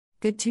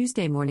Good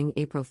Tuesday morning,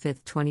 April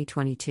 5,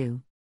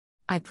 2022.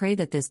 I pray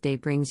that this day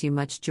brings you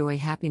much joy,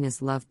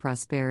 happiness, love,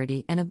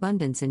 prosperity, and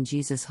abundance in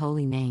Jesus'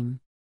 holy name.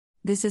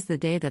 This is the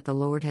day that the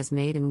Lord has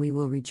made, and we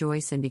will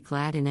rejoice and be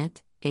glad in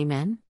it.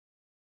 Amen.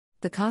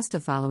 The cost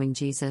of following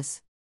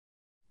Jesus.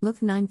 Luke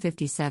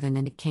 9:57.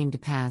 And it came to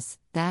pass,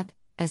 that,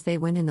 as they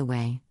went in the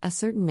way, a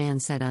certain man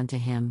said unto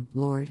him,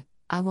 Lord,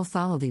 I will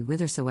follow thee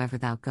whithersoever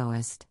thou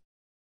goest.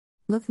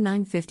 Luke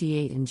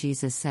 9:58. And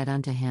Jesus said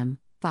unto him,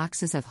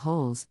 Foxes have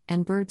holes,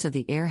 and birds of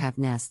the air have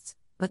nests,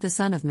 but the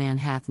Son of Man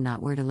hath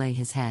not where to lay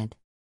his head.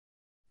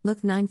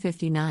 Luke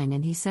 9:59.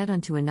 And he said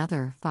unto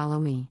another, Follow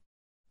me.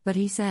 But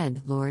he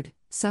said, Lord,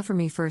 suffer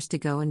me first to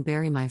go and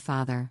bury my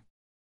father.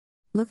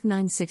 Luke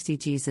 9:60.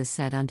 Jesus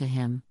said unto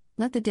him,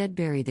 Let the dead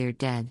bury their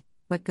dead,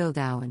 but go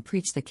thou and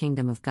preach the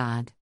kingdom of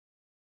God.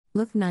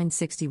 Luke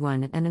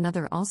 9:61. And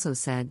another also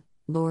said,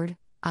 Lord,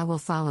 I will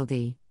follow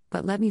thee,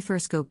 but let me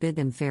first go bid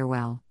them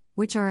farewell,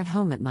 which are at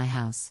home at my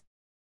house.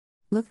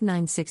 Luke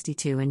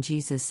 9:62. And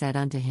Jesus said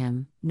unto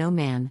him, No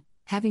man,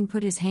 having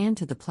put his hand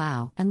to the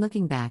plough and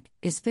looking back,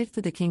 is fit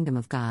for the kingdom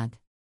of God.